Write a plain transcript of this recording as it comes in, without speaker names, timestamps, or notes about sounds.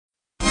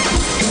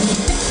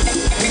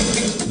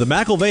The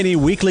McAlvany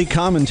Weekly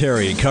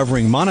Commentary,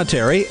 covering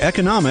monetary,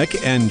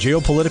 economic, and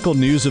geopolitical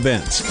news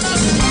events.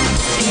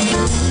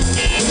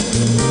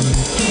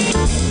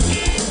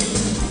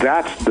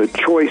 That's the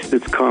choice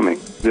that's coming.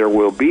 There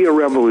will be a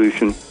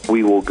revolution.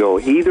 We will go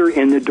either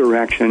in the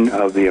direction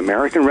of the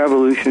American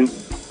Revolution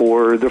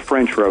or the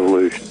French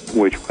Revolution,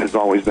 which has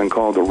always been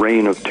called the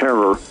Reign of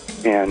Terror,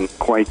 and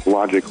quite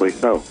logically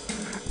so.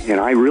 And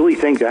I really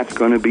think that's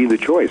going to be the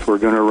choice we're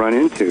going to run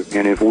into.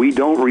 And if we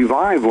don't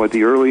revive what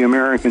the early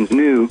Americans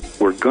knew,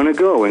 we're going to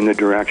go in the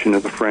direction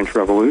of the French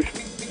Revolution.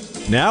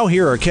 Now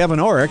here are Kevin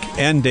Orrick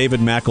and David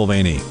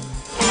McAlvany.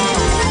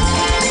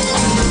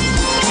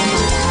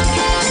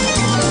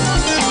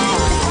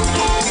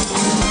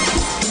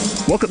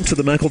 Welcome to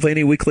the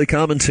McAlvany Weekly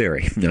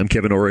Commentary. I'm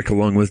Kevin Orrick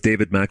along with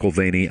David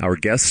McAlvany. Our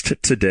guest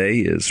today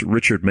is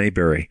Richard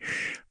Maybury.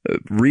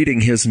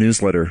 Reading his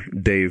newsletter,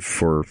 Dave,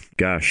 for,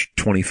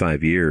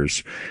 25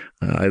 years,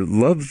 I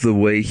love the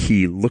way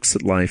he looks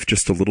at life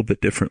just a little bit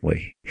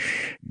differently.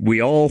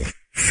 We all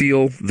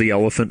feel the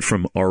elephant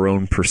from our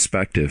own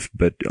perspective,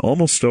 but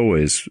almost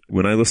always,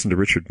 when I listen to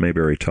Richard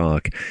Maybury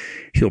talk,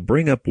 he'll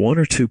bring up one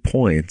or two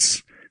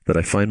points that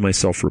I find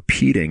myself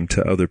repeating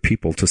to other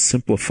people to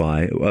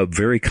simplify a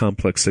very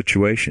complex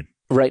situation.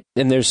 Right.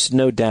 And there's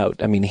no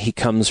doubt. I mean, he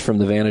comes from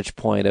the vantage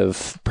point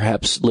of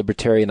perhaps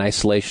libertarian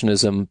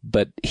isolationism,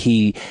 but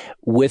he,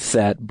 with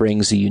that,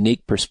 brings a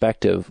unique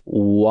perspective.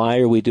 Why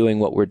are we doing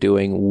what we're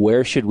doing?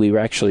 Where should we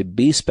actually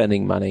be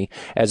spending money,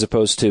 as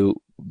opposed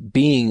to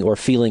being or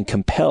feeling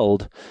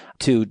compelled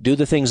to do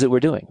the things that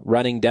we're doing,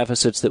 running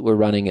deficits that we're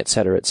running, et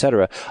cetera, et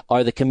cetera?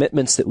 Are the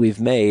commitments that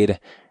we've made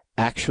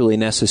actually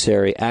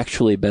necessary,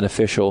 actually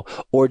beneficial,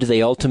 or do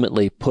they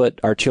ultimately put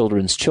our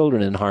children's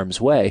children in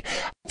harm's way?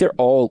 They're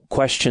all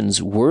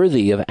questions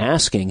worthy of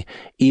asking,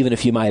 even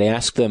if you might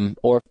ask them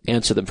or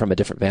answer them from a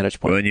different vantage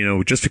point. Well,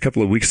 and just a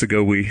couple of weeks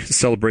ago, we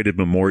celebrated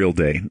Memorial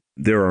Day.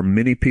 There are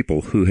many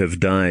people who have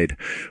died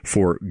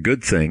for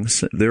good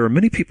things. There are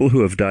many people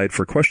who have died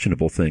for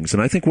questionable things.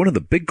 And I think one of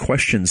the big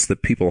questions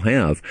that people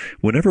have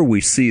whenever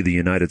we see the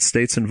United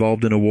States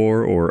involved in a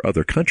war or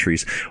other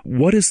countries,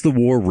 what is the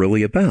war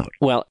really about?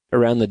 Well,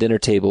 around the dinner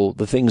table,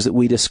 the things that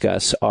we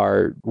discuss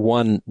are,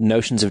 one,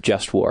 notions of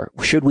just war.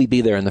 Should we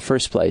be there in the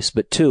first place?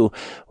 But two,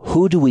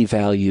 who do we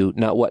value,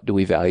 not what do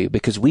we value?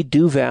 Because we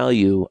do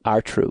value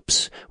our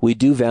troops. We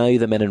do value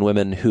the men and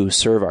women who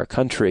serve our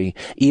country,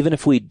 even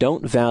if we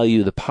don't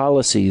value the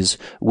policies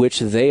which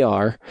they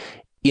are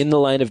in the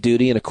line of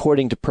duty and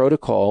according to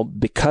protocol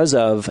because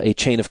of a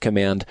chain of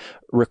command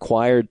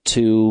required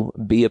to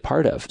be a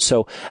part of.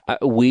 So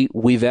we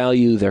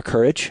value their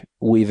courage.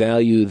 We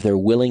value their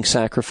willing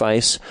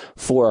sacrifice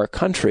for our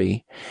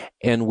country,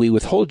 and we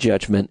withhold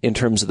judgment in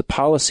terms of the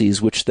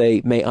policies which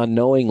they may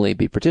unknowingly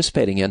be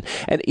participating in.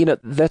 And,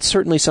 that's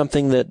certainly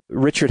something that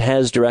Richard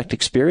has direct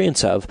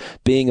experience of,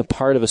 being a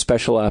part of a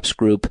special ops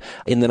group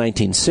in the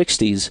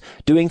 1960s,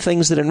 doing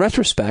things that in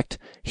retrospect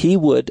he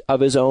would,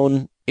 of his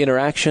own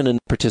interaction and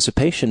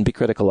participation, be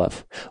critical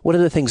of. One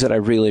of the things that I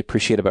really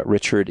appreciate about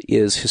Richard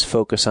is his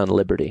focus on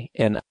liberty.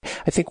 And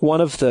I think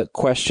one of the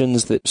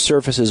questions that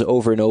surfaces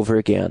over and over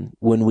again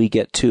when we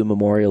get to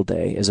Memorial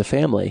Day as a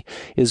family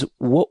is,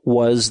 what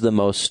was the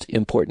most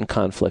important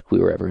conflict we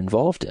were ever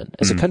involved in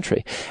as a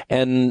country?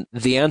 And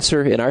the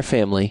answer in our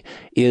family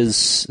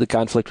is the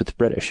conflict with the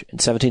British. In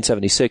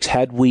 1776,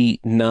 had we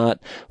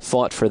not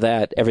fought for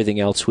that, everything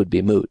else would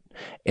be moot.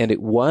 And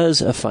it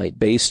was a fight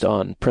based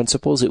on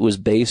principles. It was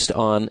based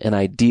on an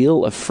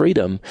ideal of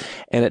freedom,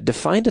 and it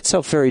defined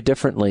itself very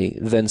differently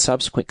than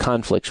subsequent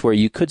conflicts, where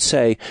you could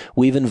say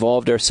we've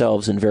involved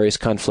ourselves in various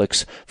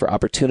conflicts for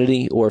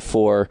opportunity or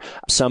for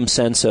some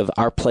sense of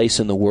our place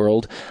in the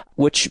world,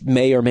 which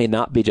may or may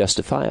not be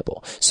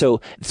justifiable.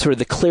 So sort of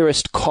the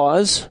clearest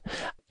cause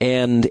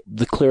and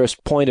the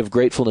clearest point of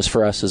gratefulness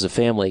for us as a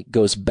family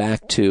goes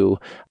back to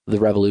the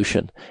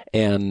revolution.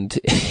 And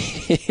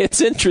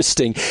it's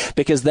interesting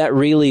because that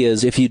really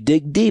is, if you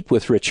dig deep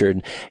with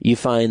Richard, you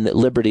find that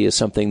liberty is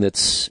something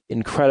that's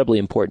incredibly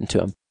important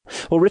to him.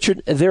 Well,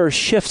 Richard, there are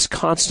shifts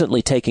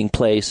constantly taking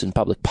place in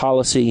public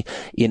policy,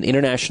 in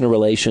international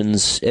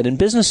relations, and in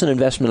business and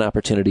investment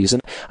opportunities.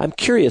 And I'm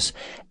curious,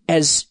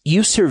 as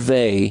you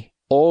survey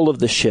all of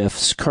the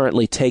shifts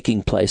currently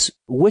taking place,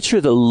 which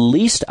are the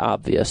least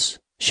obvious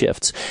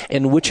shifts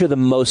and which are the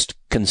most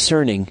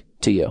concerning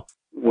to you?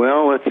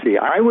 Well, let's see.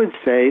 I would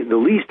say the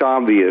least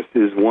obvious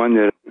is one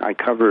that I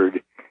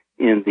covered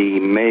in the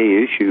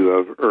May issue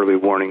of Early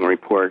Warning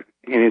Report,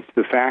 and it's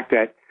the fact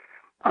that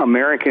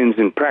Americans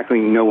and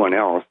practically no one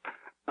else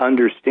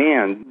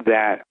understand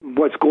that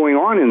what's going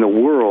on in the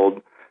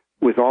world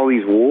with all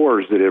these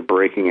wars that are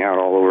breaking out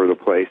all over the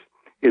place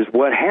is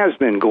what has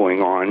been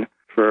going on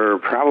for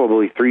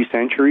probably 3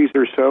 centuries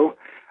or so.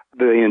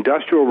 The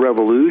Industrial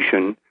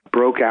Revolution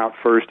broke out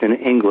first in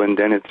England,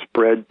 then it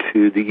spread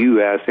to the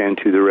U.S. and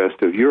to the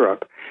rest of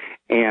Europe.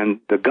 And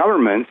the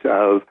governments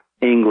of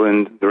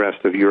England, the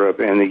rest of Europe,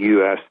 and the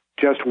U.S.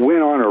 just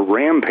went on a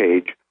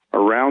rampage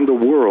around the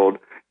world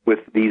with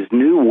these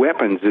new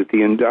weapons that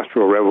the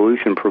Industrial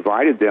Revolution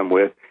provided them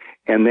with,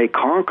 and they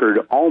conquered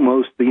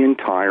almost the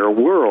entire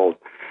world.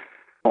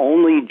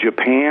 Only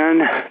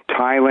Japan,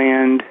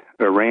 Thailand,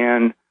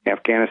 Iran,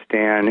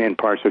 Afghanistan, and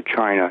parts of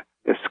China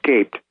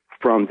escaped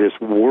from this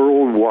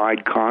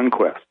worldwide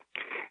conquest.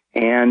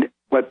 And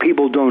what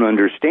people don't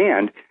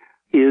understand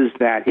is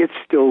that it's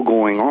still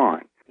going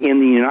on. In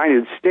the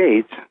United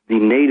States, the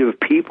native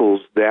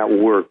peoples that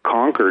were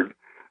conquered,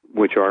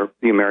 which are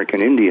the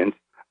American Indians,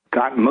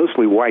 got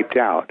mostly wiped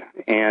out,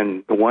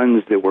 and the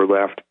ones that were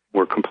left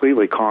were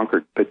completely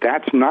conquered. But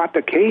that's not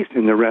the case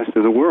in the rest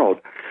of the world.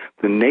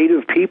 The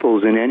native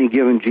peoples in any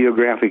given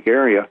geographic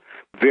area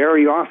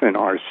very often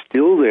are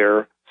still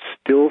there,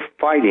 still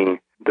fighting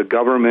the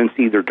governments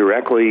either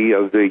directly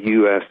of the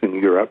U.S. and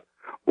Europe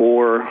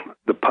or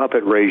the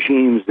puppet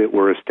regimes that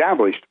were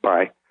established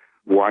by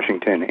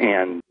Washington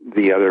and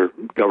the other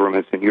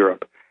governments in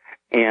Europe.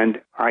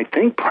 And I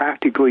think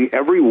practically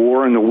every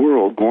war in the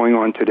world going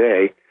on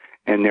today,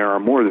 and there are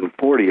more than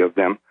 40 of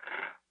them,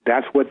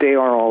 that's what they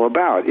are all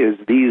about, is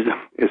these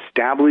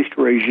established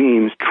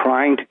regimes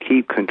trying to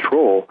keep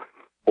control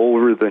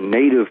over the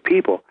native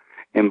people.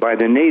 And by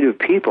the native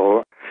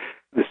people,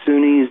 the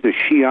Sunnis, the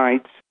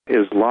Shiites,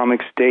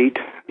 Islamic State,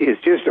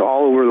 it's just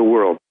all over the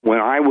world. When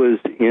I was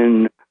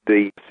in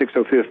the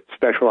 605th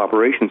Special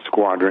Operations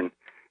Squadron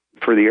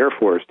for the Air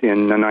Force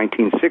in the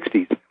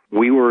 1960s,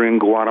 we were in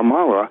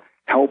Guatemala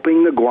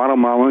helping the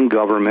Guatemalan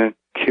government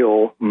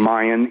kill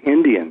Mayan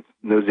Indians.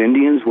 Those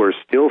Indians were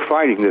still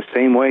fighting the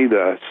same way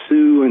the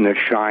Sioux and the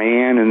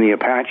Cheyenne and the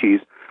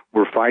Apaches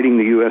were fighting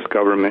the U.S.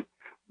 government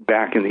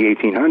back in the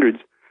 1800s.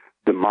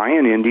 The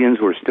Mayan Indians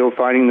were still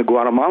fighting the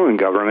Guatemalan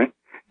government,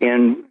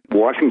 and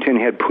Washington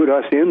had put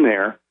us in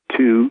there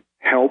to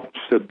help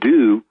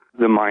subdue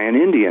the Mayan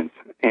Indians.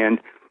 And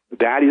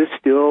that is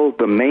still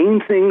the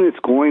main thing that's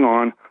going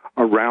on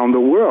around the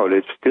world.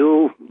 It's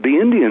still the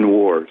Indian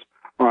wars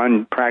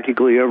on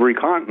practically every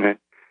continent,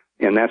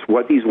 and that's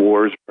what these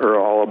wars are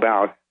all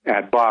about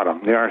at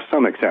bottom. There are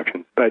some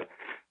exceptions, but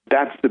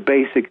that's the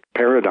basic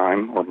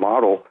paradigm or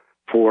model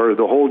for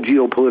the whole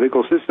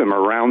geopolitical system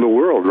around the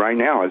world right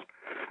now. Is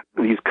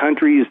these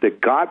countries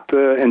that got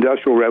the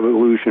Industrial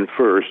Revolution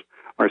first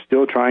are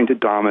still trying to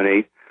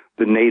dominate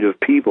the native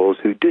peoples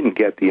who didn't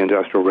get the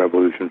Industrial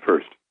Revolution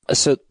first.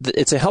 So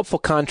it's a helpful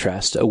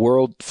contrast, a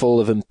world full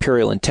of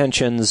imperial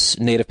intentions,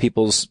 native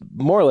peoples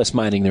more or less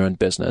minding their own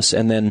business,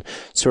 and then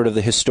sort of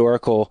the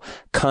historical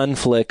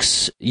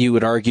conflicts, you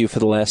would argue, for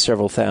the last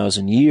several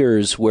thousand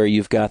years, where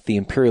you've got the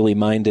imperially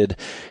minded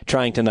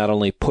trying to not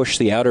only push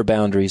the outer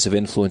boundaries of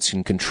influence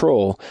and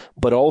control,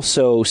 but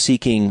also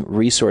seeking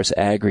resource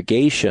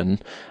aggregation,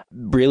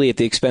 really at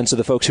the expense of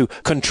the folks who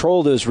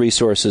control those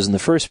resources in the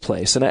first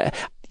place. And I'm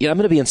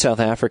going to be in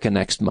South Africa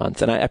next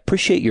month, and I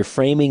appreciate your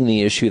framing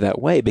the issue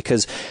that way,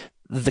 because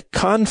the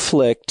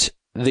conflict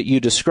that you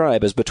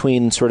describe as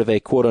between sort of a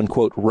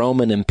quote-unquote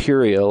Roman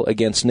imperial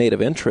against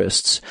native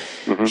interests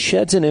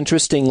sheds an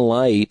interesting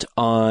light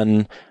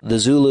on the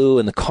Zulu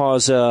and the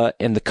Xhosa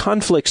and the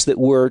conflicts that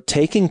were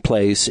taking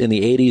place in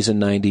the 80s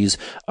and 90s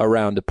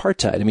around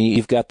apartheid. I mean,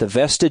 you've got the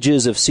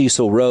vestiges of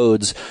Cecil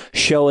Rhodes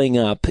showing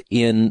up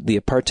in the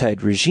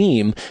apartheid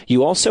regime.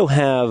 You also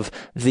have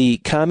the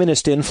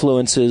communist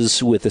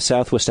influences with the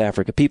Southwest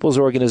Africa People's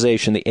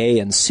Organization, the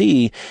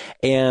ANC,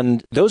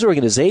 and those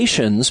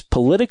organizations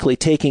politically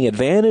taking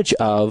advantage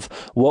of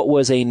what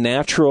was a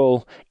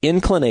natural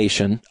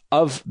inclination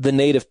of the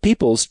native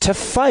peoples to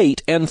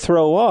fight and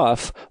throw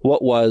off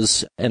what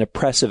was an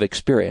oppressive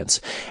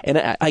experience. And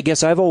I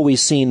guess I've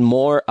always seen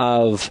more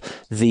of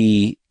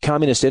the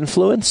communist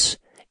influence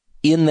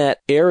in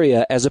that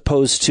area as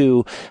opposed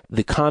to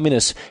the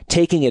communists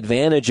taking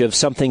advantage of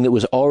something that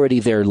was already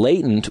there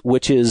latent,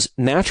 which is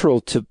natural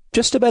to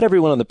just about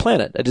everyone on the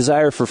planet, a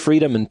desire for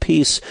freedom and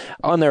peace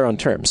on their own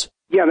terms.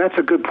 Yeah, that's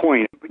a good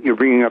point. You're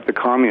bringing up the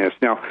communists.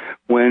 Now,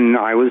 when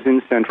I was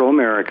in Central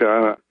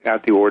America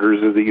at the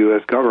orders of the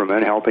U.S.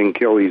 government helping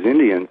kill these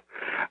Indians,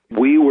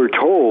 we were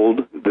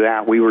told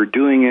that we were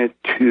doing it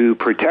to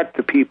protect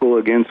the people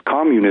against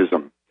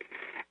communism.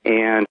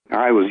 And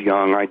I was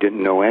young. I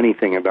didn't know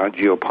anything about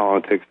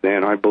geopolitics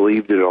then. I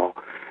believed it all.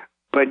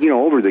 But,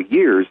 over the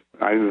years,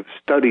 I've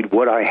studied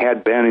what I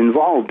had been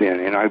involved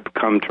in, and I've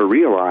come to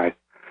realize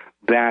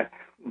that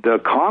the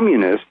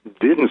communists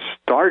didn't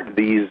start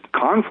these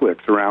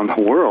conflicts around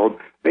the world.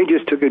 They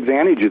just took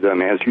advantage of them,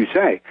 as you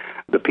say.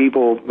 The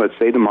people, let's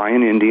say the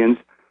Mayan Indians,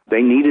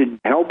 they needed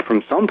help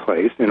from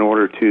someplace in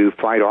order to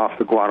fight off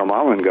the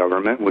Guatemalan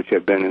government, which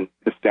had been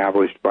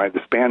established by the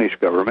Spanish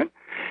government.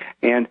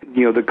 And,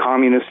 the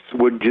communists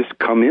would just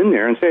come in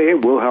there and say, hey,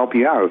 we'll help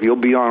you out. If you'll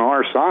be on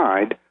our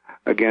side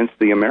against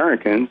the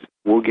Americans,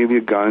 we'll give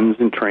you guns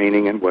and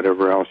training and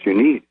whatever else you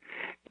need.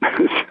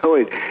 So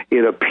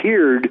it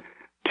appeared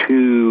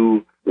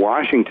to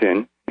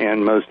Washington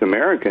and most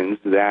Americans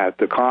that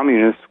the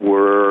communists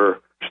were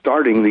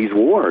starting these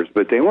wars,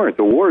 but they weren't.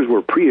 The wars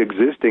were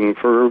pre-existing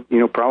for,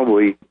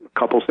 probably a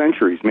couple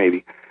centuries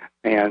maybe,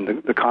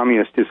 and the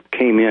communists just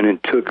came in and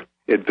took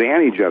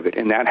advantage of it,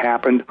 and that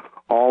happened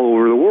all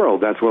over the world.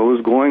 That's what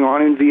was going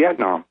on in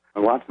Vietnam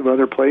and lots of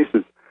other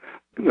places.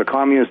 The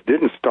communists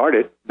didn't start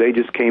it. They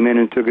just came in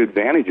and took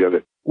advantage of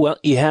it. Well,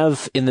 you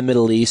have in the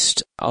Middle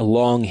East a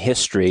long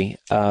history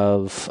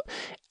of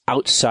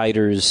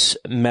outsiders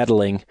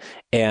meddling,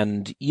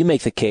 and you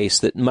make the case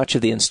that much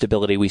of the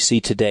instability we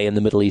see today in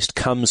the Middle East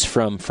comes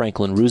from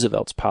Franklin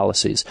Roosevelt's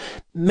policies.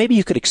 Maybe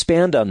you could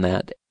expand on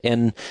that,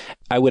 and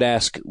I would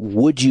ask,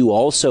 would you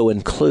also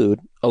include,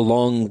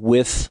 along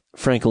with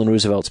Franklin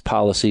Roosevelt's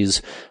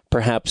policies,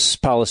 perhaps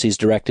policies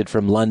directed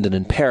from London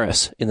and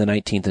Paris in the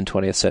 19th and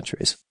 20th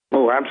centuries?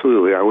 Oh,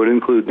 absolutely. I would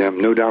include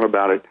them, no doubt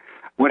about it.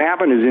 What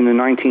happened is in the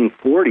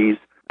 1940s,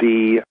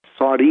 the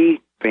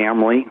Saudi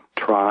family,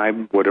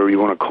 tribe, whatever you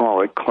want to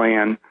call it,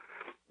 clan,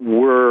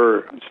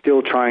 were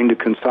still trying to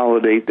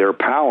consolidate their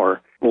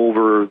power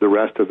over the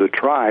rest of the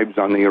tribes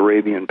on the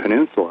Arabian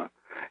Peninsula.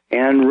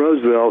 And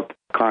Roosevelt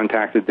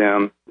contacted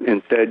them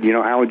and said,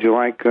 how would you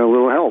like a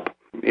little help?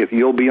 If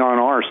you'll be on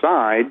our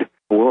side,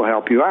 we'll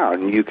help you out,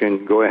 and you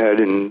can go ahead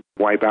and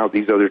wipe out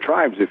these other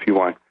tribes if you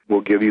want.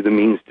 We'll give you the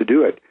means to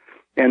do it.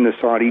 And the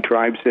Saudi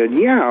tribe said,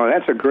 yeah,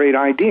 that's a great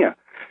idea.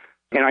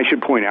 And I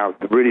should point out,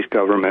 the British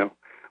government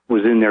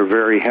was in there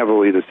very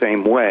heavily the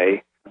same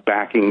way,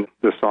 backing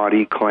the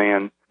Saudi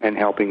clan and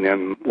helping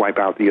them wipe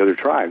out the other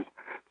tribes.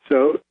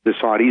 So the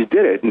Saudis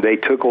did it, and they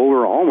took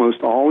over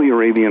almost all the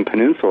Arabian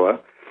Peninsula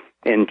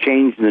and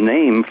changed the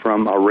name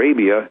from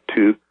Arabia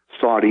to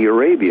Saudi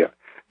Arabia.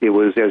 It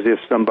was as if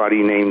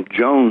somebody named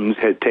Jones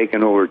had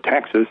taken over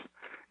Texas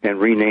and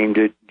renamed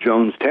it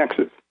Jones,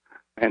 Texas.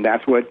 And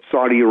that's what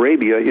Saudi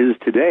Arabia is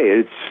today.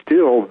 It's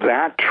still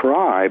that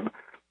tribe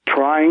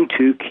trying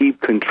to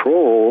keep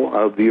control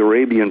of the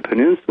Arabian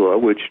Peninsula,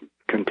 which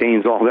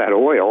contains all that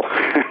oil.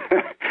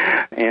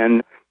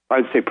 And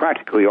I'd say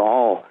practically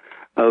all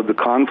of the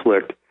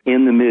conflict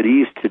in the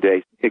Mideast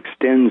today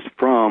extends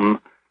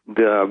from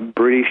the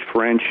British,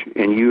 French,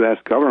 and U.S.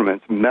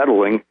 governments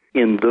meddling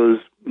in those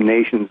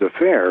nations'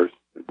 affairs,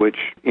 which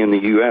in the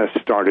U.S.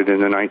 started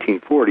in the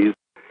 1940s.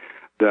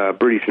 The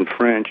British and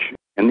French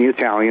and the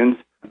Italians,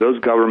 those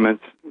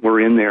governments were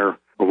in there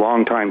a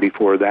long time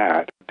before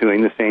that,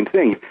 doing the same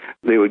thing.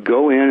 They would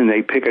go in and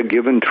they pick a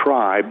given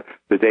tribe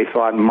that they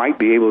thought might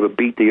be able to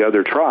beat the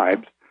other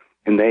tribes,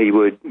 and they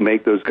would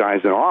make those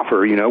guys an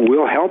offer,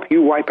 we'll help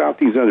you wipe out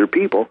these other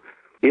people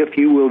if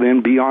you will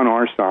then be on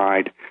our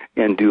side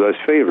and do us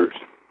favors.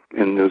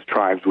 And those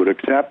tribes would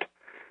accept.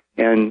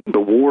 And the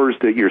wars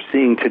that you're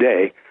seeing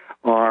today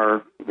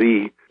are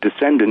the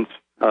descendants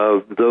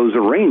of those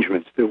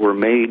arrangements that were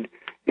made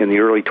in the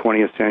early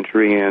 20th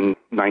century and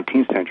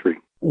 19th century.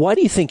 Why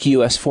do you think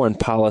U.S. foreign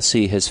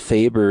policy has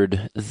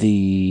favored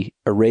the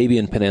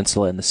Arabian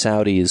Peninsula and the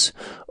Saudis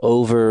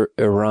over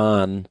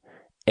Iran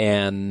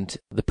and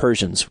the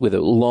Persians with a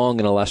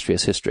long and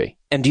illustrious history?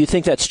 And do you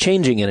think that's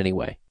changing in any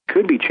way?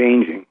 Could be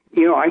changing.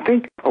 I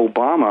think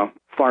Obama,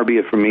 far be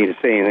it from me to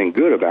say anything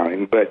good about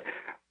him, but,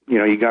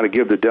 you got to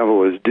give the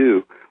devil his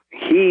due.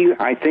 He,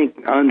 I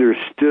think,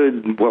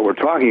 understood what we're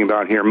talking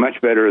about here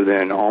much better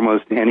than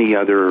almost any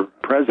other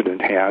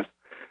president has.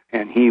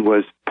 And he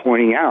was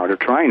pointing out, or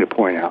trying to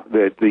point out,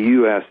 that the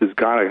U.S. has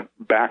got to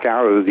back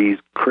out of these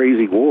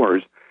crazy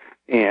wars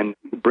and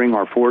bring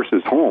our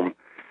forces home.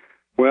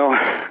 Well,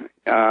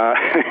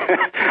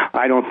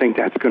 I don't think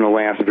that's going to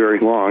last very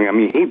long. I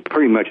mean, he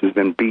pretty much has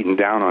been beaten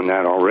down on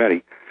that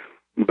already.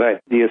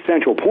 But the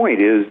essential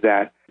point is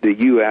that the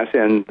U.S.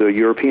 and the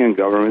European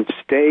governments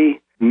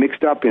stay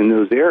mixed up in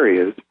those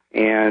areas,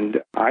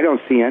 and I don't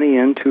see any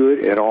end to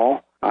it at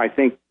all. I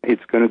think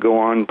it's going to go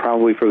on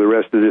probably for the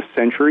rest of this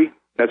century.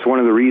 That's one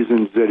of the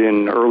reasons that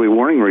in Early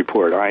Warning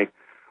Report I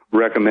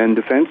recommend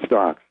defense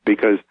stocks,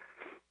 because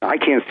I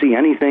can't see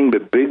anything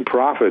but big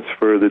profits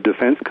for the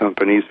defense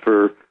companies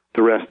for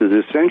the rest of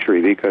this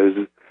century, because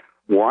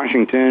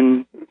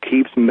Washington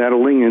keeps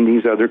meddling in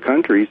these other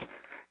countries,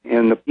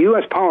 and the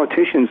U.S.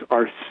 politicians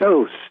are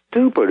so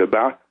stupid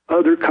about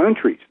other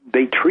countries.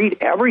 They treat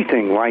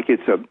everything like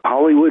it's a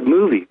Hollywood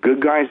movie, good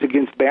guys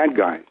against bad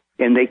guys,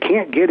 and they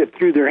can't get it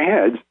through their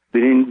heads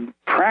that in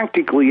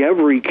practically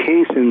every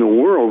case in the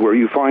world where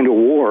you find a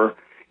war,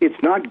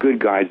 it's not good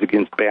guys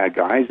against bad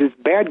guys, it's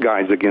bad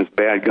guys against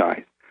bad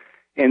guys.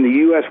 And the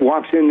U.S.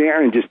 walks in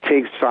there and just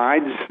takes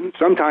sides.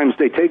 Sometimes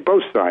they take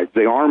both sides.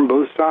 They arm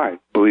both sides,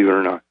 believe it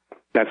or not.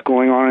 That's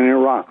going on in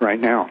Iraq right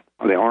now.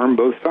 They arm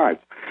both sides.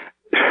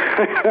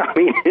 I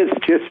mean,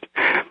 it's just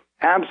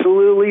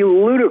absolutely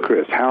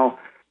ludicrous how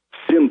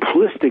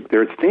simplistic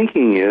their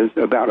thinking is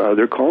about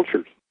other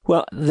cultures.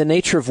 Well, the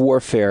nature of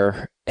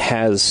warfare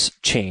has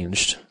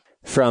changed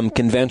from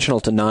conventional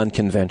to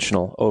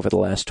non-conventional over the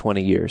last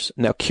 20 years.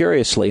 Now,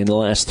 curiously, in the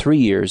last 3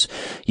 years,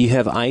 you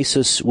have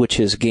ISIS, which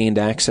has gained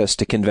access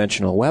to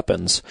conventional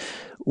weapons.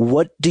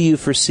 What do you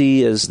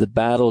foresee as the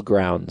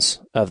battlegrounds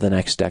of the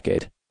next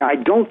decade? I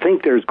don't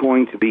think there's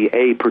going to be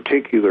a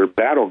particular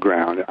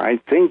battleground. I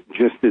think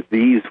just that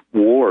these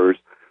wars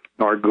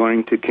are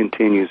going to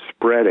continue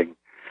spreading.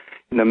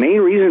 And the main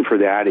reason for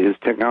that is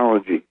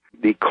technology.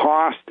 The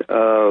cost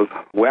of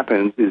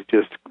weapons is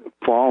just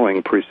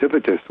falling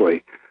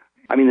precipitously.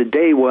 I mean, the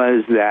day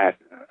was that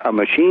a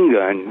machine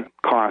gun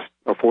cost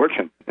a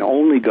fortune.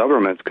 Only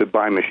governments could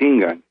buy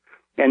machine guns.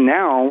 And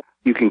now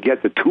you can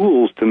get the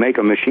tools to make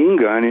a machine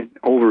gun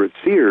over at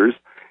Sears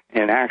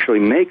and actually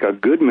make a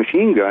good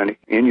machine gun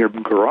in your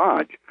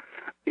garage.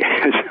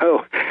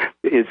 So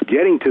it's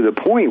getting to the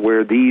point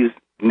where these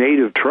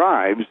native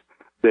tribes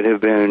that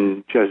have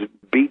been just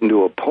beaten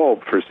to a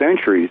pulp for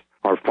centuries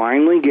are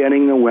finally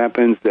getting the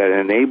weapons that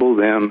enable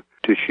them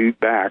to shoot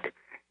back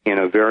in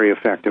a very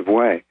effective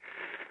way.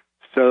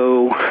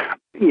 So,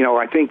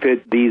 I think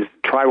that these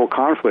tribal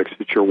conflicts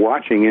that you're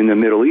watching in the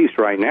Middle East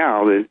right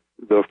now, that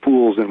the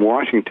fools in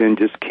Washington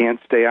just can't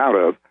stay out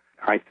of,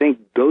 I think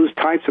those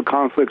types of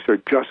conflicts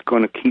are just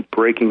going to keep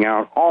breaking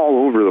out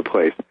all over the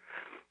place.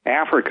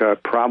 Africa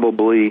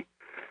probably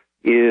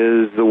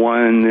is the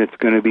one that's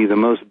going to be the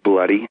most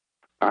bloody.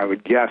 I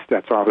would guess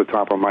that's off the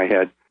top of my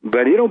head.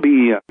 But it'll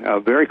be a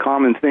very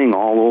common thing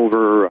all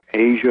over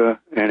Asia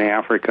and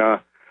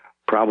Africa,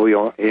 probably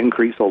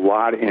increase a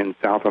lot in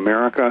South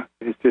America.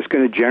 It's just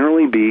going to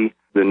generally be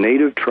the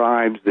native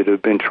tribes that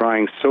have been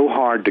trying so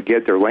hard to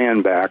get their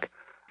land back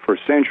for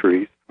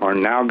centuries are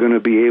now going to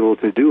be able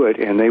to do it,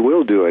 and they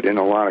will do it in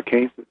a lot of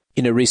cases.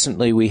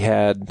 Recently we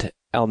had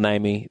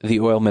Al-Naimi, the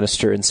oil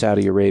minister in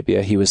Saudi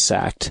Arabia. He was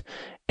sacked.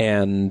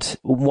 And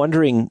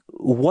wondering,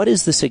 what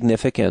is the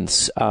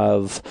significance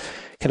of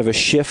kind of a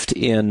shift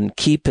in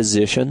key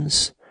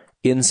positions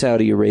in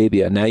Saudi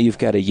Arabia? Now you've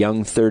got a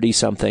young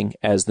 30-something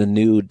as the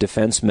new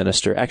defense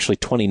minister, actually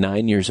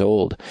 29 years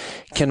old.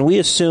 Can we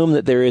assume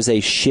that there is a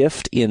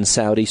shift in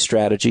Saudi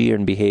strategy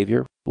and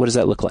behavior? What does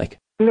that look like?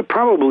 It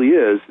probably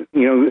is.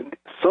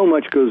 So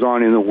much goes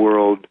on in the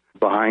world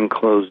behind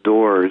closed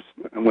doors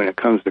when it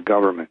comes to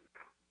government.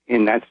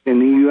 And that's in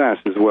the U.S.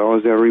 as well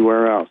as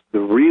everywhere else. The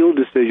real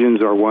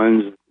decisions are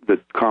ones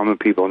that common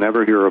people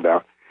never hear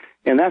about.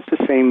 And that's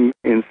the same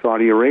in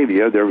Saudi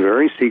Arabia. They're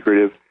very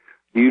secretive.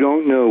 You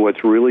don't know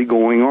what's really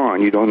going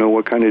on. You don't know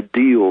what kind of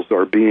deals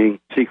are being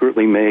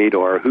secretly made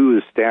or who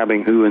is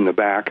stabbing who in the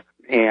back.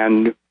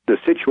 And the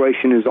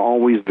situation is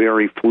always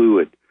very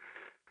fluid.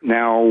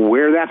 Now,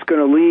 where that's going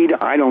to lead,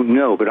 I don't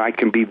know, but I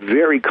can be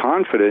very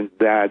confident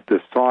that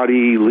the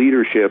Saudi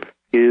leadership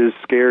is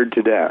scared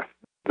to death.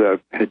 The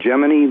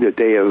hegemony that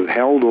they have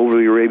held over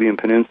the Arabian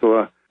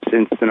Peninsula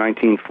since the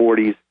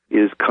 1940s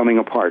is coming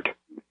apart.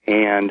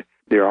 And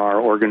there are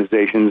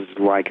organizations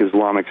like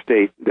Islamic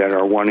State that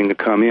are wanting to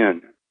come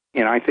in.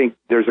 And I think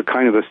there's a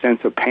kind of a sense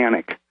of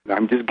panic.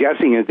 I'm just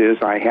guessing at this.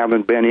 I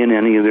haven't been in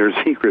any of their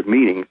secret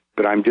meetings,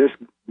 but I'm just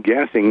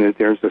guessing that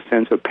there's a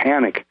sense of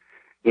panic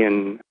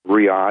in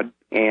Riyadh,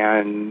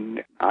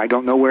 and I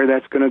don't know where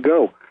that's going to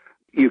go.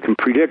 You can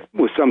predict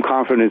with some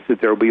confidence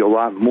that there will be a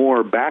lot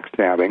more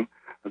backstabbing.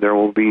 There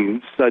will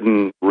be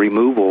sudden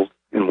removals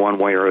in one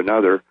way or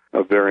another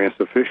of various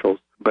officials.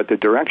 But the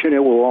direction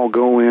it will all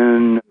go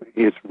in,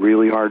 it's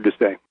really hard to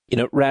say.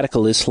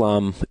 Radical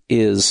Islam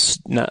is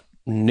not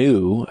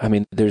new. I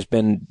mean, there's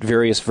been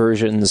various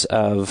versions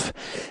of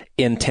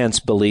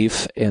intense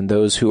belief in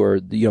those who are,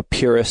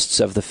 purists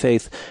of the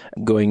faith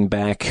going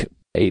back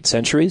 8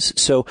 centuries.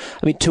 So,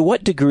 to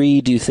what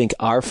degree do you think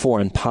our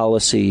foreign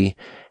policy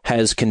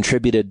has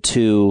contributed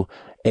to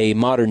a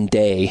modern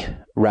day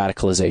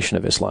radicalization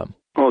of Islam?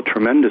 Oh,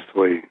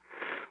 tremendously.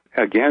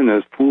 Again,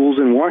 those fools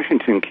in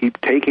Washington keep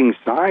taking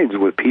sides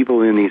with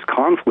people in these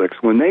conflicts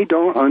when they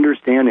don't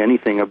understand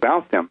anything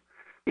about them.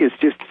 It's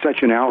just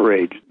such an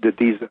outrage that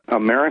these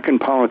American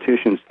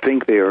politicians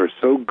think they are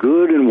so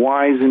good and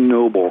wise and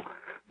noble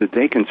that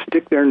they can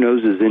stick their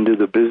noses into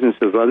the business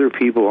of other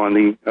people on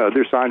the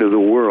other side of the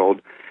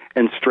world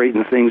and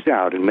straighten things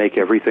out and make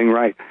everything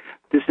right.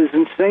 This is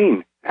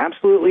insane,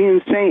 absolutely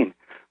insane.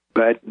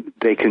 But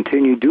they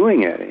continue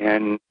doing it,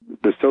 and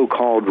the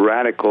so-called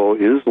radical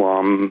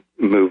Islam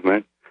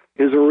movement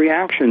is a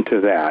reaction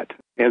to that.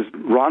 As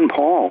Ron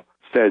Paul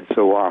said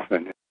so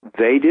often,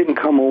 they didn't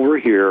come over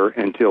here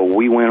until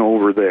we went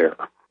over there.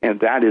 And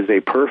that is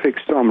a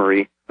perfect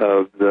summary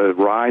of the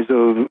rise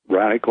of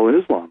radical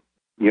Islam.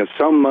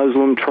 Some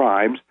Muslim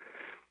tribes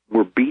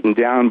were beaten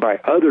down by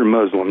other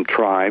Muslim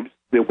tribes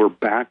that were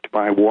backed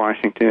by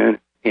Washington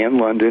and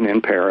London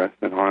and Paris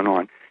and on and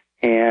on.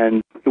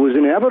 And it was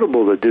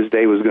inevitable that this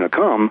day was going to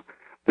come,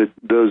 that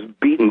those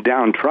beaten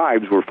down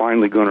tribes were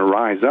finally going to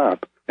rise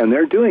up. And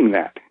they're doing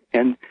that.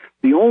 And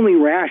the only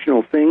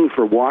rational thing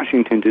for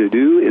Washington to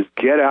do is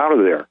get out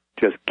of there.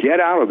 Just get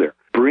out of there.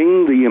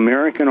 Bring the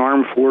American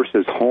armed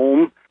forces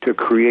home to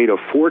create a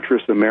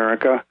fortress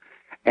America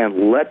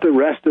and let the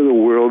rest of the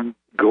world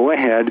go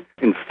ahead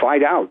and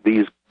fight out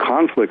these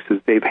conflicts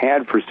that they've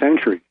had for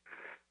centuries.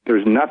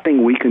 There's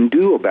nothing we can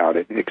do about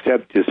it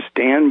except just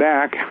stand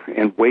back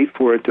and wait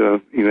for it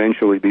to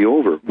eventually be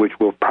over, which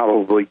will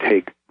probably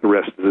take the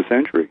rest of the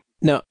century.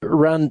 Now,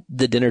 around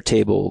the dinner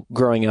table,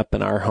 growing up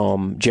in our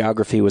home,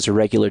 geography was a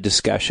regular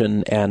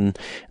discussion, and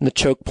the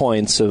choke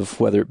points of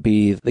whether it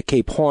be the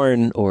Cape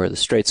Horn or the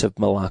Straits of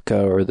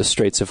Malacca or the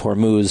Straits of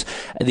Hormuz,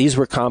 these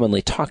were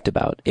commonly talked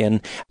about.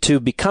 And to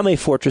become a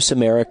fortress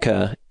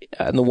America,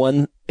 on the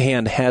one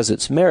hand, has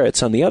its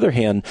merits. On the other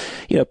hand,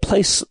 a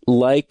place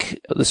like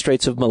the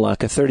Straits of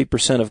Malacca,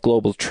 30% of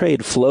global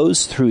trade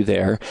flows through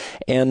there,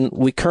 and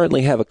we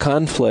currently have a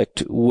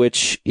conflict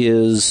which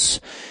is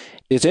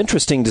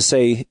interesting to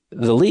say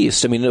the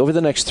least. I mean, over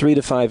the next 3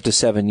 to 5 to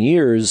 7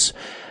 years,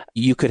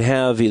 you could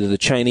have either the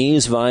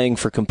Chinese vying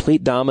for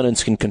complete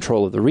dominance and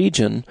control of the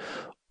region,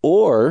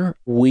 or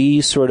we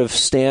sort of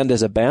stand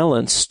as a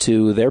balance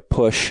to their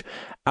push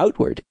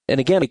outward. And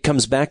again, it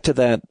comes back to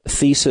that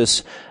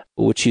thesis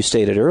which you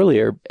stated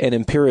earlier, an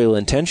imperial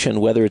intention,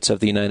 whether it's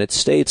of the United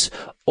States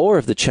or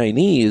of the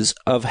Chinese,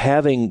 of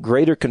having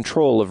greater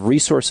control of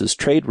resources,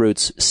 trade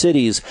routes,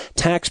 cities,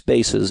 tax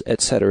bases, et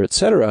cetera, et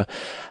cetera.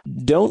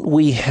 Don't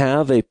we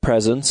have a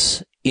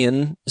presence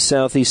in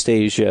Southeast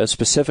Asia,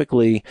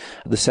 specifically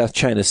the South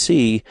China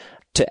Sea,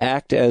 to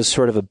act as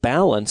sort of a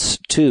balance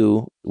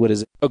to what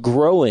is a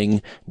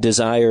growing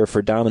desire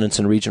for dominance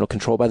and regional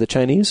control by the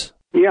Chinese?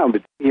 Yeah,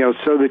 but,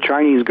 so the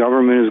Chinese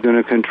government is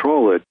going to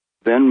control it.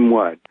 Then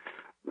what?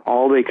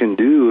 All they can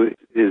do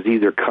is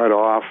either cut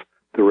off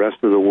the rest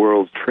of the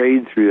world's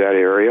trade through that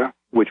area,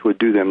 which would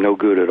do them no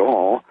good at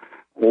all,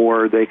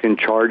 or they can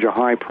charge a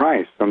high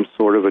price, some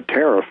sort of a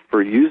tariff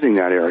for using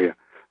that area,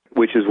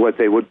 which is what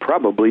they would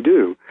probably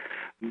do.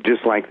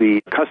 Just like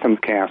the customs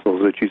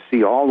castles that you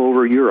see all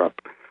over Europe,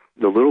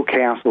 the little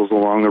castles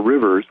along the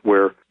rivers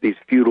where these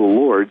feudal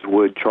lords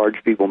would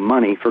charge people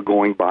money for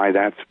going by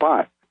that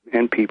spot,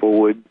 and people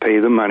would pay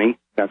the money.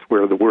 That's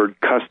where the word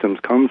customs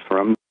comes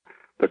from.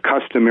 The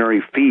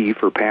customary fee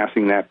for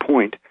passing that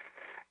point.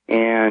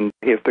 And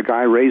if the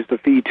guy raised the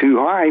fee too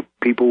high,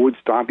 people would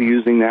stop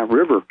using that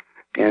river.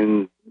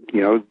 And,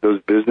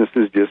 those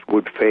businesses just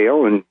would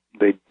fail and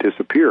they'd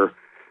disappear.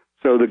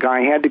 So the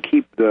guy had to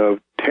keep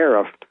the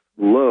tariff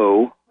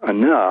low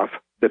enough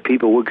that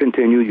people would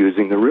continue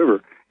using the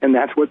river. And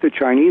that's what the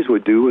Chinese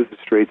would do with the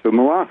Straits of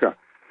Malacca.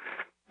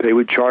 They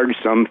would charge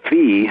some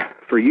fee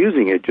for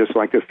using it, just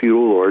like the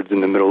feudal lords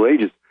in the Middle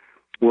Ages.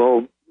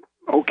 Well,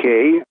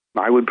 okay,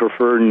 I would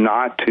prefer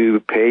not to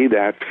pay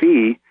that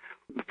fee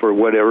for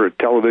whatever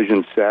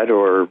television set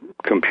or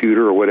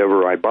computer or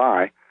whatever I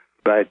buy,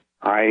 but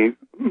I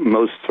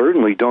most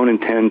certainly don't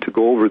intend to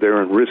go over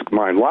there and risk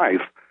my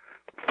life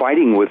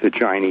fighting with the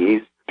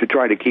Chinese to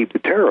try to keep the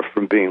tariff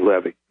from being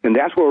levied. And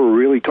that's what we're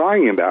really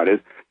talking about is,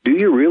 do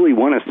you really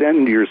want to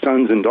send your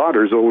sons and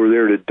daughters over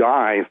there to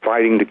die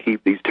fighting to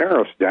keep these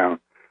tariffs down?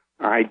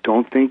 I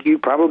don't think you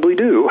probably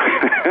do.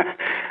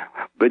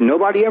 But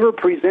nobody ever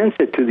presents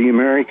it to the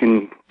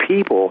American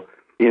people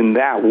in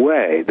that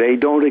way. They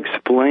don't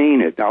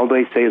explain it. All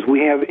they say is, we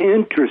have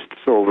interests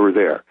over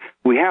there.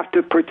 We have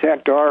to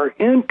protect our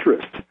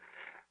interests.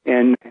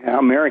 And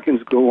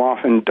Americans go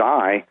off and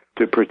die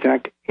to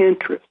protect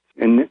interests.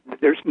 And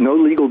there's no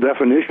legal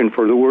definition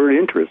for the word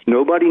interest.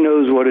 Nobody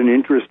knows what an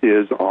interest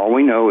is. All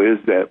we know is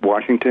that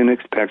Washington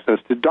expects us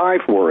to die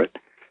for it.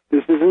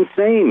 This is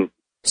insane.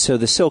 So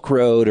the Silk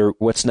Road, or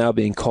what's now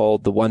being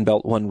called the One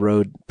Belt, One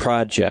Road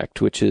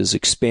project, which is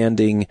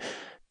expanding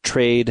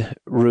trade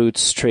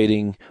routes,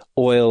 trading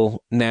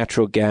oil,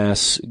 natural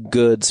gas,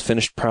 goods,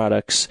 finished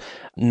products,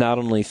 not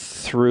only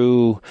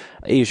through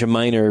Asia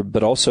Minor,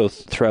 but also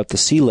throughout the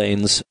sea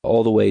lanes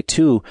all the way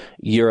to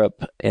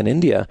Europe and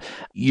India.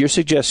 Your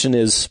suggestion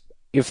is,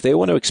 if they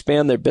want to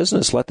expand their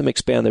business, let them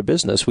expand their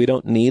business. We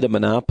don't need a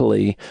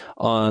monopoly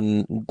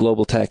on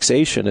global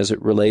taxation as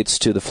it relates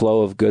to the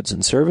flow of goods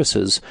and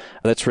services.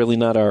 That's really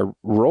not our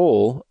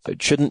role.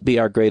 It shouldn't be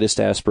our greatest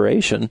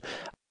aspiration.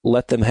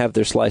 Let them have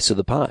their slice of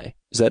the pie.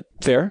 Is that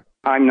fair?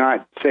 I'm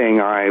not saying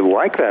I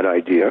like that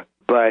idea,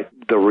 but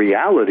the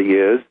reality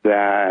is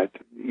that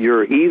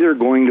you're either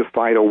going to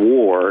fight a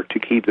war to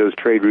keep those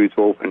trade routes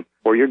open,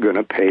 or you're going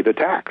to pay the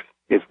tax.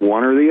 It's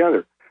one or the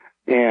other.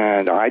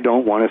 And I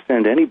don't want to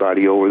send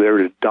anybody over there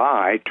to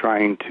die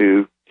trying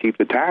to keep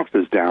the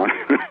taxes down.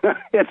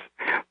 It's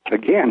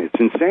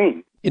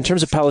insane. In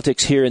terms of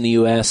politics here in the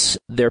U.S.,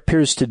 there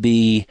appears to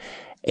be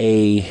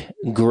a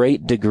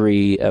great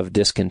degree of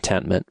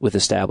discontentment with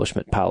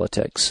establishment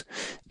politics.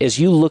 As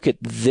you look at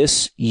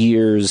this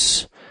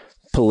year's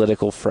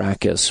political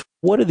fracas,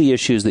 what are the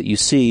issues that you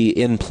see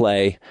in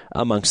play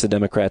amongst the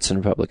Democrats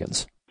and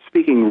Republicans?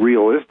 Speaking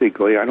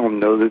realistically, I don't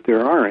know that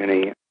there are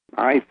any.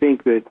 I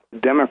think that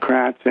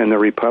Democrats and the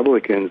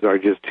Republicans are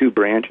just two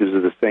branches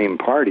of the same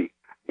party.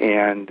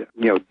 And,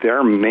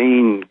 their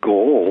main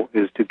goal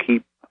is to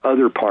keep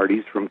other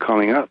parties from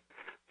coming up.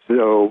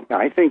 So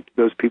I think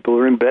those people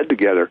are in bed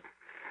together.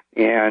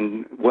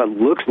 And what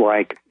looks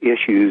like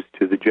issues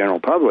to the general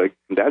public,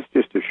 that's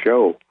just a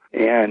show.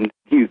 And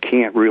you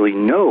can't really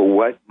know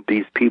what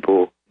these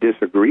people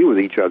disagree with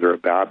each other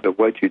about. But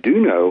what you do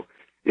know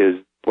is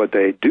what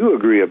they do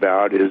agree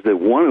about is that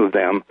one of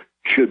them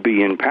should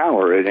be in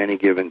power at any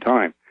given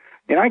time.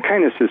 And I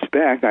kind of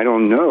suspect, I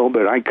don't know,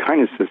 but I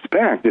kind of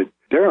suspect that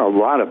there are a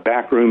lot of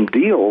backroom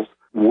deals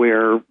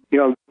where,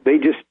 they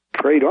just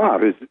trade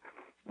off.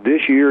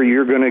 This year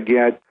you're going to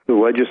get the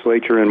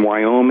legislature in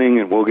Wyoming,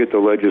 and we'll get the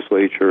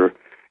legislature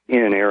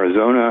in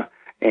Arizona,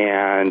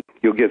 and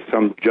you'll get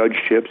some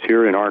judgeships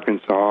here in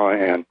Arkansas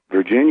and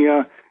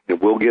Virginia,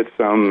 and we'll get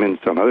some in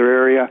some other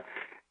area.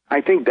 I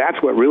think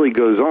that's what really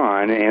goes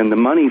on, and the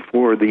money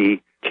for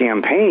the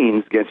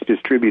campaigns gets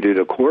distributed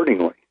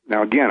accordingly.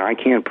 Now, again, I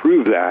can't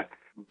prove that,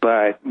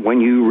 but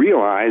when you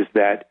realize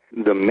that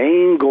the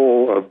main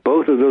goal of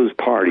both of those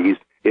parties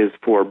is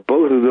for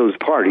both of those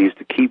parties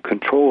to keep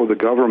control of the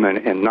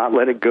government and not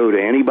let it go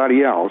to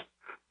anybody else,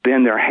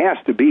 then there has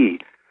to be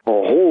a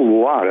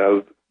whole lot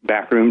of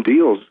backroom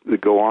deals that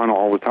go on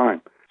all the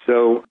time.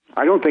 So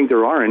I don't think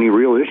there are any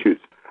real issues.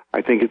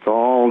 I think it's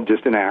all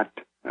just an act.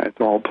 It's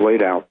all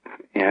played out.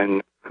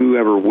 And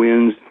whoever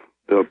wins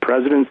the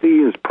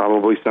presidency is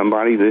probably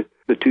somebody that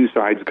the two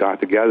sides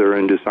got together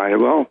and decided,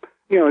 well,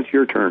 it's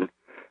your turn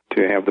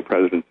to have the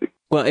presidency.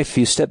 Well, if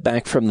you step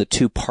back from the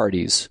two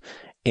parties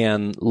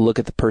and look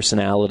at the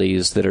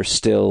personalities that are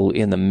still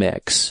in the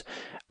mix,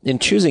 in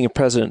choosing a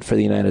president for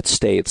the United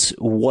States,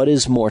 what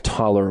is more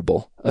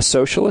tolerable, a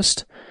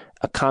socialist,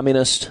 a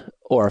communist,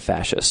 or a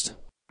fascist?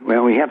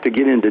 Well, we have to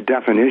get into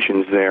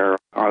definitions there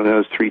on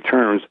those three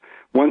terms.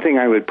 One thing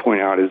I would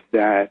point out is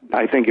that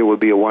I think it would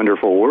be a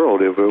wonderful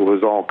world if it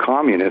was all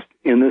communist,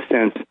 in the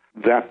sense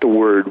that the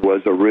word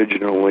was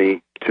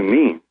originally to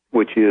mean,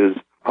 which is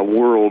a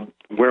world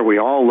where we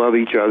all love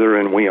each other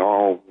and we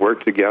all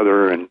work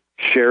together and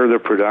share the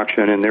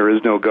production, and there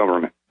is no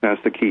government.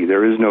 That's the key.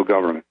 There is no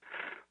government.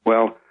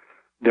 Well,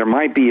 there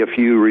might be a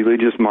few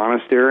religious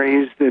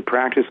monasteries that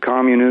practice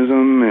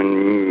communism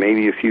and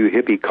maybe a few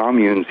hippie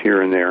communes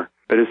here and there.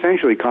 But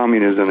essentially,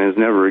 communism has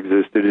never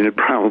existed, and it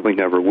probably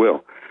never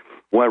will.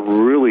 What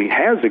really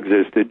has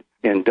existed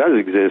and does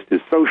exist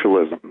is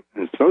socialism.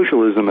 And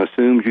socialism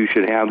assumes you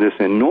should have this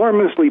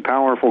enormously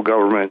powerful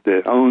government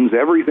that owns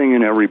everything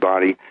and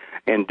everybody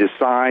and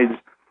decides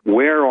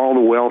where all the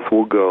wealth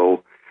will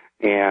go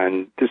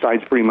and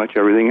decides pretty much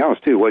everything else,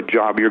 too, what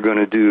job you're going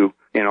to do,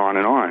 and on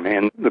and on.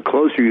 And the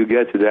closer you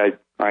get to that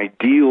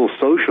ideal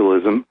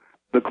socialism,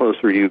 the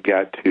closer you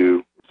get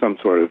to some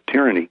sort of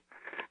tyranny.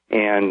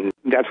 And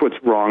that's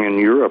what's wrong in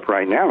Europe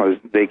right now, is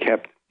they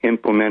kept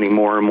implementing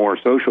more and more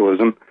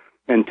socialism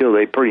until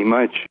they pretty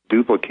much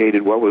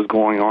duplicated what was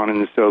going on in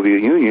the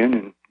Soviet Union,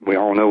 and we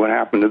all know what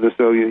happened to the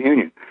Soviet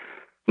Union.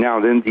 Now,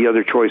 then the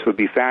other choice would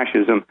be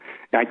fascism.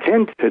 I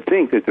tend to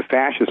think that the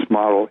fascist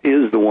model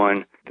is the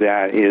one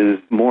that is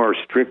more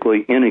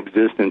strictly in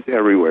existence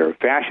everywhere.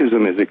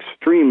 Fascism is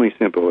extremely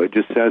simple. It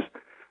just says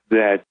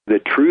that the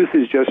truth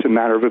is just a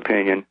matter of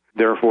opinion.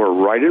 Therefore,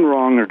 right and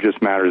wrong are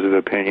just matters of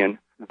opinion.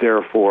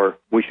 Therefore,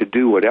 we should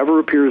do whatever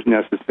appears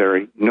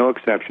necessary, no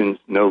exceptions,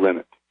 no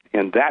limits.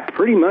 And that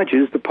pretty much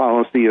is the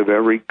policy of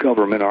every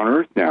government on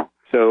earth now.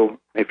 So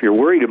if you're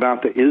worried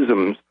about the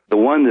isms, the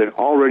one that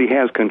already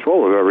has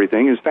control of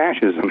everything is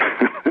fascism.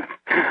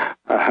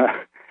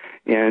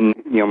 And,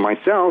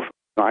 myself,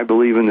 I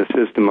believe in the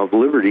system of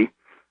liberty,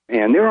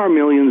 and there are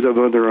millions of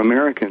other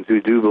Americans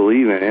who do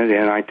believe in it,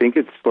 and I think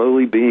it's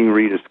slowly being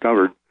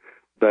rediscovered,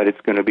 but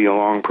it's going to be a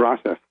long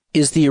process.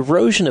 Is the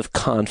erosion of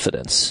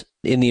confidence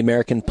in the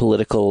American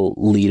political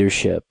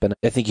leadership, and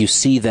I think you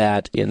see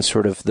that in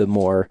sort of the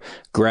more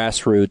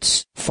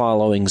grassroots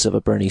followings of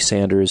a Bernie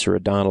Sanders or a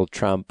Donald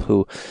Trump,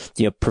 who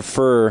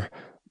prefer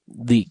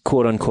the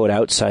quote-unquote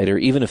outsider,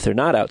 even if they're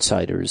not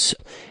outsiders.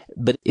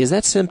 But is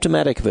that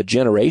symptomatic of a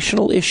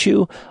generational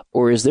issue,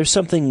 or is there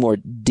something more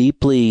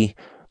deeply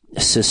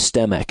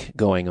systemic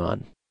going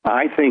on?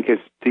 I think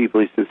it's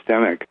deeply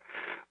systemic.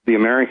 The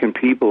American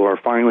people are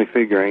finally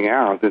figuring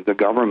out that the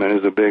government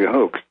is a big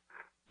hoax.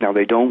 Now,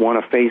 they don't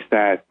want to face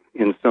that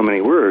in so many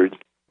words,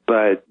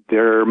 but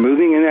they're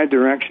moving in that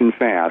direction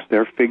fast.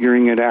 They're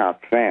figuring it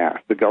out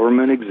fast. The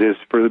government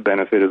exists for the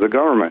benefit of the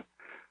government.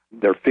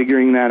 They're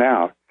figuring that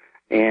out.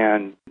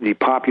 And the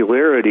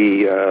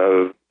popularity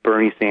of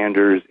Bernie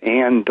Sanders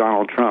and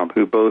Donald Trump,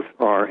 who both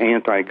are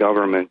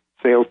anti-government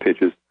sales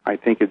pitches, I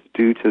think it's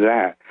due to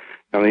that.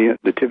 Now,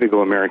 the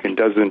typical American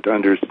doesn't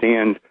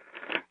understand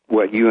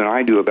what you and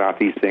I do about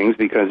these things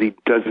because he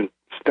doesn't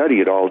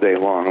study it all day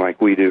long like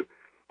we do.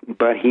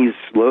 But he's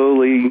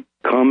slowly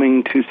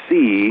coming to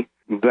see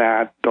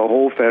that the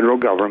whole federal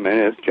government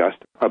is just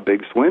a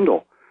big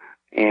swindle.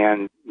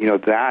 And,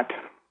 that,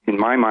 in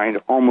my mind,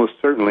 almost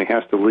certainly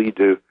has to lead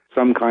to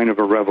some kind of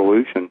a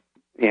revolution.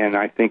 And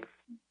I think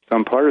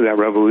some part of that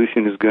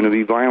revolution is going to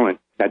be violent.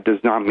 That does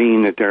not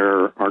mean that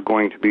there are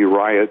going to be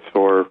riots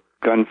or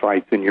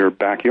gunfights in your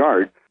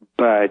backyard.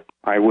 But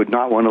I would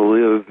not want to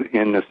live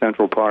in the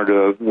central part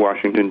of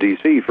Washington,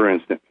 D.C., for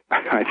instance.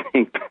 I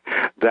think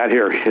that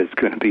area is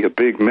going to be a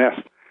big mess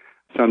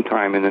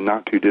sometime in the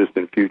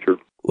not-too-distant future.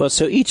 Well,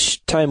 so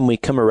each time we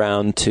come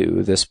around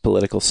to this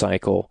political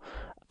cycle,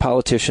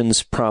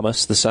 politicians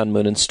promise the sun,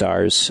 moon, and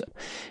stars.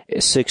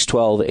 6,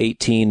 12,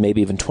 18,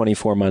 maybe even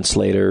 24 months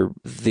later,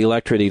 the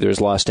electorate either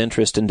has lost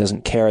interest and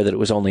doesn't care that it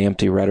was only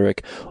empty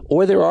rhetoric,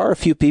 or there are a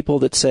few people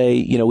that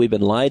say, we've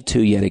been lied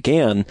to yet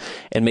again,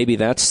 and maybe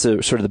that's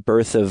the sort of the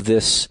birth of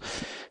this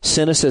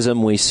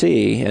cynicism we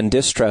see and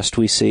distrust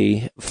we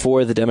see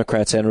for the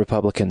Democrats and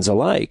Republicans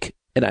alike.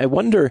 And I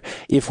wonder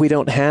if we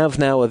don't have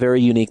now a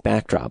very unique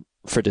backdrop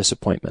for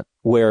disappointment,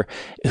 where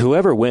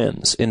whoever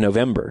wins in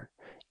November,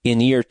 in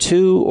year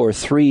 2 or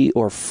 3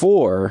 or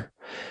 4,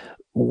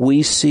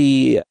 we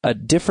see a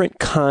different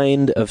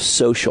kind of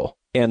social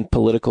and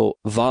political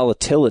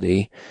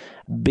volatility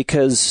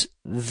because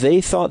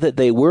they thought that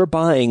they were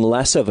buying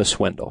less of a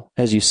swindle.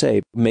 As you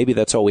say, maybe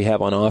that's all we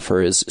have on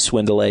offer is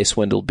swindle A,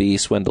 swindle B,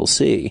 swindle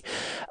C.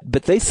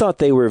 But they thought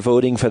they were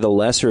voting for the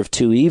lesser of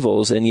two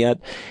evils, and yet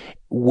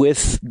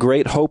with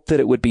great hope that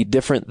it would be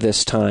different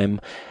this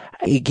time.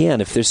 Again,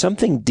 if there's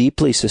something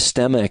deeply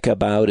systemic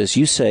about, as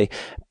you say,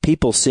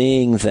 people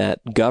seeing that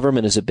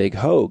government is a big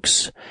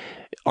hoax,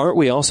 aren't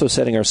we also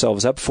setting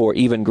ourselves up for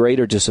even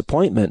greater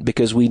disappointment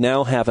because we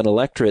now have an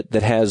electorate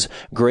that has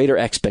greater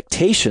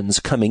expectations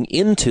coming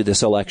into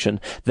this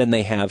election than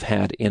they have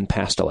had in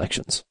past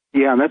elections?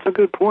 Yeah, that's a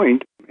good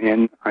point.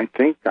 And I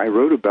think I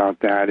wrote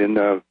about that in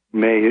the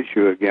May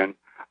issue again,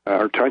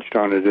 or touched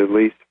on it at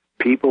least.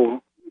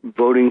 People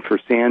voting for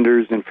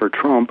Sanders and for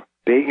Trump,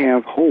 they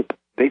have hope.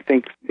 They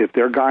think if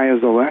their guy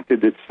is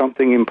elected, that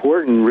something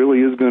important really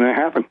is going to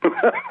happen.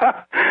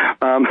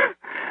 I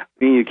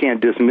mean, you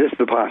can't dismiss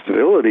the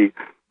possibility,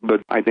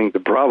 but I think the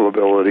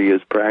probability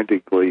is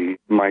practically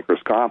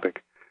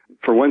microscopic.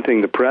 For one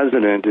thing, the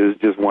president is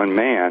just one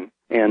man,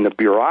 and the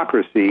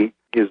bureaucracy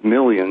is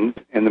millions,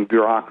 and the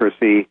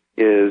bureaucracy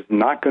is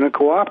not going to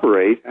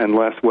cooperate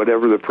unless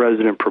whatever the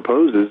president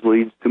proposes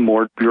leads to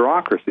more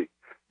bureaucracy.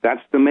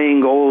 That's the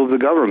main goal of the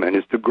government,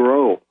 is to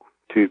grow,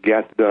 to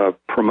get the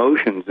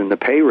promotions and the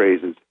pay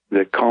raises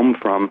that come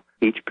from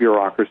each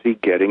bureaucracy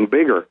getting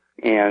bigger.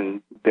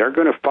 And they're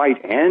going to fight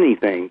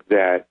anything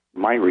that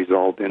might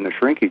result in the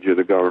shrinkage of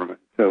the government.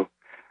 So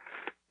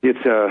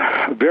it's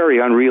a very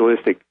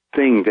unrealistic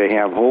thing to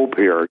have hope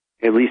here,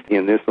 at least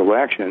in this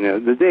election.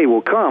 The day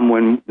will come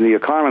when the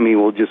economy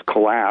will just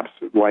collapse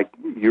like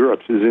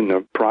Europe's is in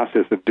the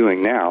process of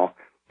doing now,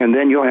 and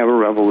then you'll have a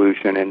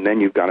revolution, and then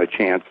you've got a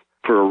chance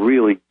for a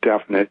really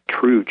definite,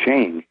 true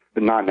change,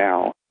 but not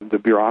now. The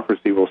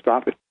bureaucracy will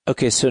stop it.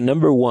 Okay, so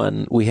number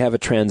one, we have a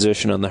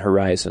transition on the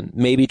horizon.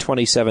 Maybe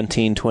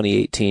 2017,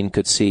 2018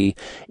 could see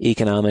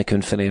economic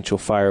and financial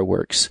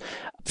fireworks.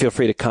 Feel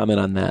free to comment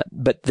on that.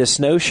 But this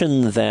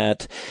notion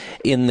that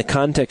in the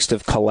context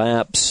of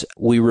collapse,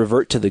 we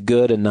revert to the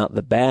good and not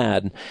the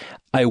bad,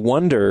 I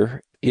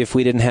wonder if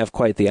we didn't have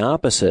quite the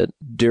opposite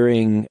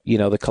during,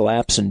 the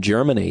collapse in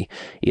Germany.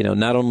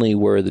 Not only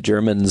were the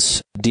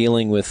Germans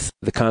dealing with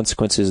the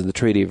consequences of the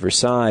Treaty of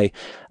Versailles,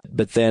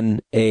 but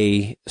then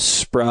a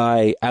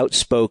spry,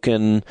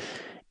 outspoken,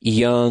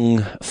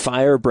 young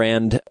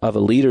firebrand of a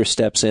leader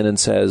steps in and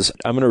says,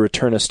 I'm going to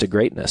return us to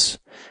greatness.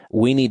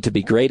 We need to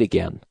be great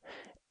again.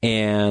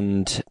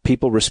 And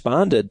people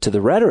responded to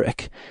the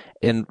rhetoric.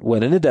 And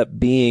what ended up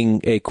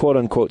being a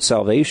quote-unquote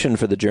salvation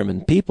for the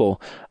German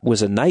people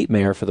was a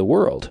nightmare for the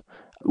world.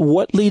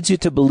 What leads you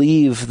to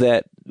believe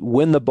that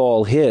when the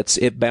ball hits,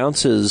 it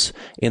bounces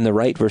in the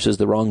right versus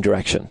the wrong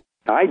direction?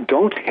 I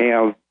don't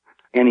have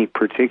any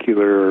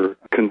particular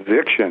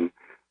conviction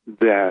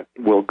that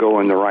will go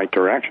in the right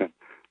direction.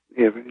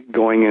 If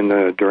going in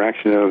the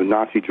direction of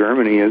Nazi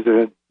Germany is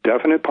a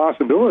definite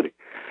possibility.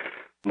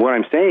 What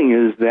I'm saying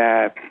is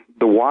that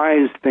the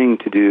wise thing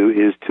to do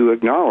is to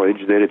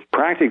acknowledge that it's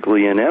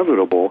practically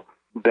inevitable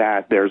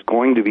that there's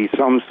going to be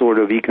some sort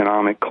of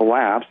economic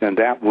collapse, and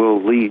that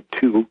will lead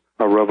to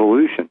a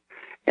revolution.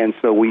 And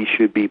so we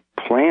should be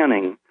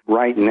planning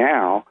right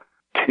now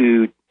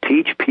to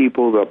teach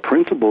people the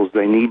principles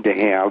they need to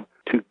have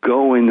to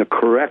go in the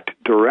correct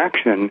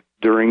direction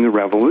during the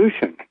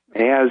revolution,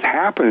 as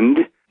happened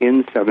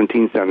in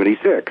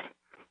 1776.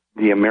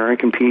 The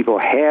American people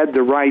had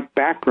the right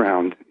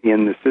background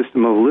in the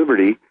system of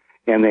liberty,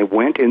 and they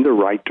went in the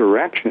right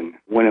direction.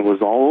 When it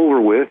was all over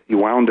with, you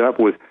wound up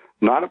with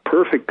not a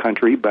perfect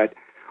country, but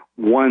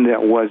one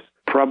that was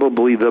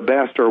probably the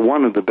best or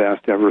one of the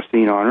best ever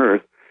seen on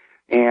earth.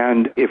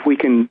 And if we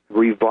can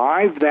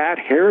revive that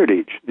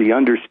heritage, the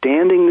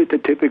understanding that the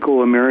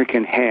typical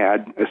American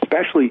had,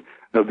 especially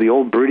of the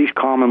old British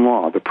common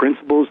law, the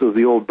principles of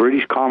the old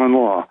British common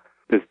law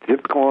that the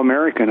typical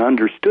American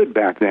understood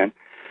back then,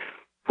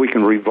 if we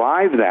can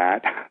revive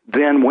that,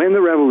 then when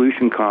the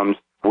revolution comes,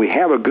 we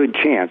have a good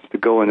chance to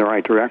go in the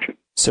right direction.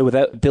 So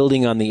without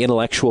building on the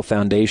intellectual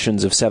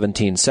foundations of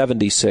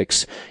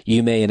 1776,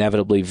 you may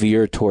inevitably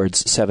veer towards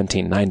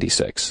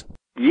 1796.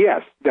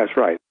 Yes, that's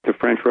right, the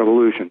French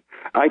Revolution.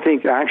 I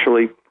think,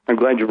 actually, I'm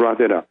glad you brought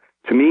that up.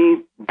 To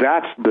me,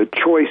 that's the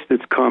choice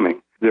that's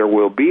coming. There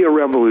will be a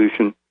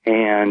revolution,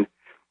 and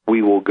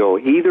we will go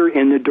either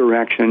in the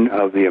direction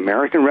of the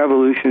American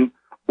Revolution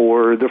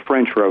or the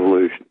French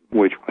Revolution,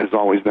 which has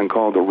always been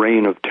called the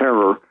Reign of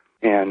Terror,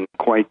 and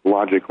quite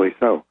logically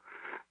so.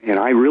 And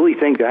I really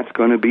think that's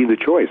going to be the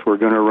choice we're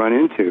going to run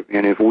into.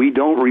 And if we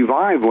don't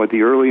revive what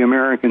the early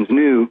Americans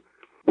knew,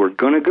 we're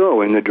going to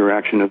go in the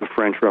direction of the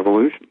French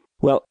Revolution.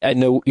 Well, I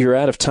know you're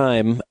out of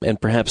time,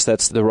 and perhaps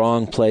that's the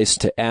wrong place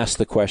to ask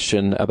the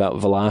question about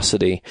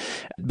velocity.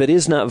 But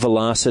is not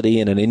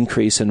velocity and an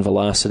increase in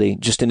velocity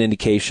just an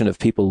indication of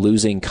people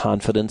losing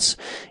confidence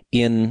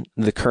in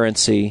the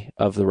currency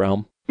of the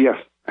realm? Yes,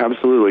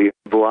 absolutely.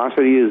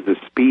 Velocity is the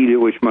speed at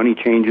which money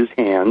changes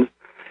hands.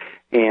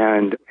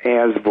 And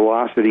as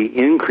velocity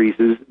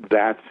increases,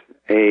 that's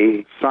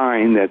a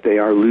sign that they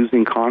are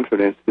losing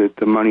confidence that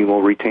the money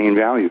will retain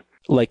value.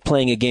 Like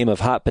playing a game of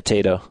hot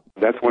potato.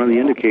 That's one of the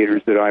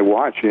indicators that I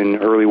watch in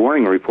early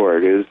warning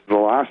report is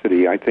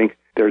velocity. I think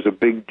there's a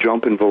big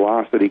jump in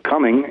velocity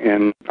coming,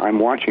 and I'm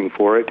watching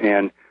for it,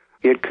 and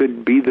it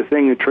could be the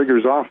thing that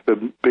triggers off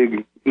the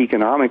big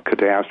economic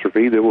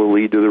catastrophe that will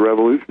lead to the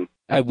revolution.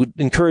 I would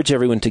encourage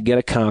everyone to get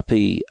a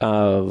copy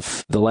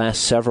of the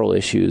last several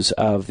issues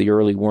of the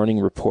early warning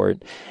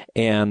report.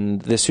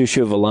 And this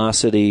issue of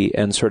velocity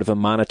and sort of a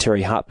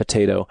monetary hot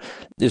potato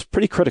is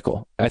pretty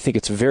critical. I think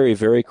it's very,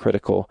 very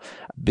critical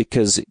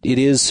because it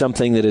is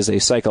something that is a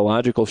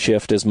psychological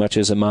shift as much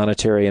as a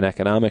monetary and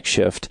economic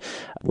shift,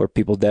 where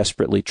people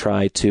desperately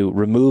try to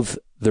remove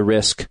the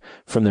risk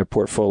from their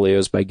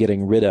portfolios by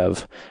getting rid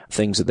of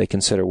things that they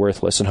consider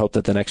worthless and hope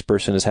that the next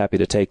person is happy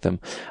to take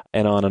them.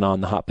 And on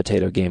the hot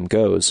potato game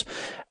goes.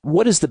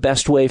 What is the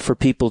best way for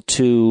people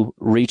to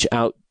reach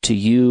out to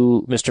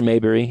you, Mr.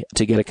 Maybury,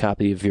 to get a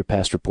copy of your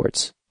past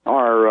reports?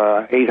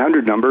 Our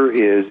 800 number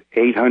is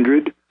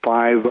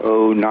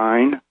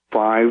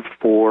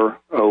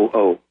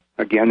 800-509-5400.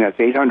 Again, that's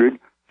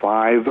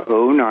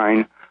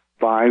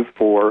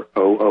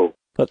 800-509-5400.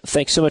 Well,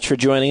 thanks so much for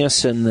joining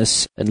us in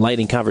this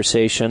enlightening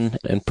conversation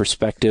and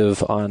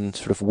perspective on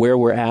sort of where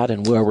we're at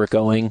and where we're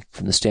going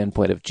from the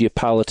standpoint of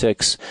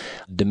geopolitics,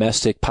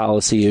 domestic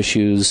policy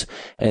issues,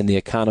 and the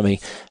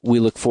economy. We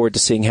look forward to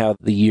seeing how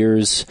the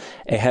years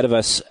ahead of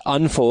us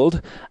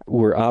unfold.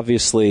 We're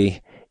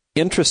obviously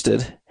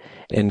interested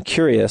and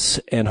curious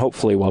and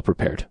hopefully well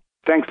prepared.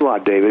 Thanks a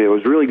lot, David. It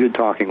was really good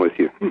talking with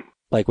you.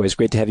 Likewise,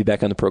 great to have you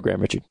back on the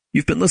program, Richard.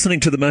 You've been listening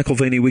to the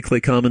McAlvany Weekly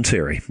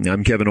Commentary.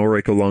 I'm Kevin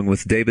Orrick along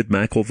with David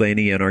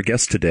McAlvany and our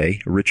guest today,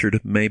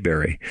 Richard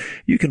Maybury.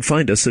 You can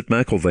find us at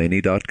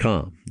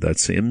McAlvany.com.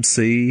 That's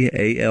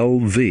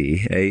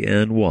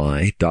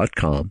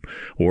McAlvany.com.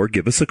 Or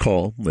give us a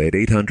call at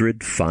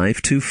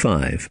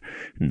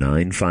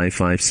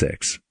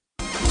 800-525-9556.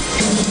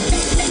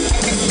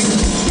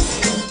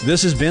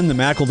 This has been the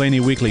McAlvany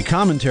Weekly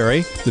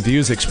Commentary. The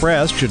views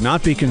expressed should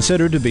not be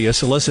considered to be a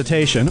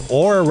solicitation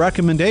or a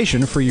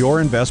recommendation for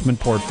your investment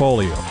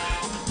portfolio.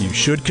 You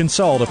should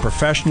consult a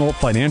professional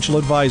financial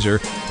advisor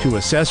to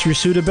assess your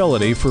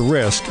suitability for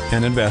risk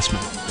and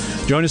investment.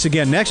 Join us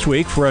again next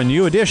week for a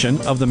new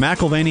edition of the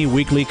McAlvany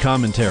Weekly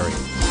Commentary.